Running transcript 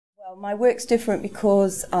My work's different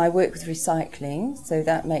because I work with recycling, so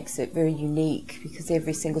that makes it very unique because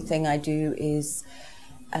every single thing I do is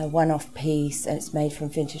a one-off piece and it's made from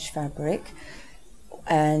vintage fabric.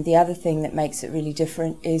 And the other thing that makes it really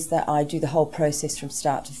different is that I do the whole process from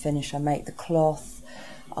start to finish. I make the cloth,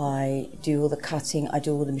 I do all the cutting, I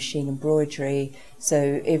do all the machine embroidery,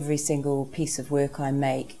 so every single piece of work I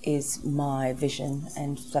make is my vision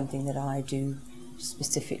and something that I do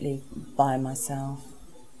specifically by myself.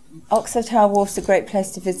 Oxford Wharf's a great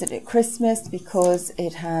place to visit at Christmas because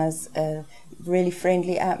it has a really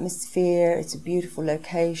friendly atmosphere. It's a beautiful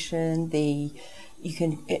location. You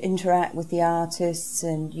can interact with the artists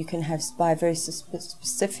and you can buy very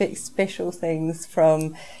specific special things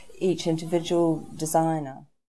from each individual designer.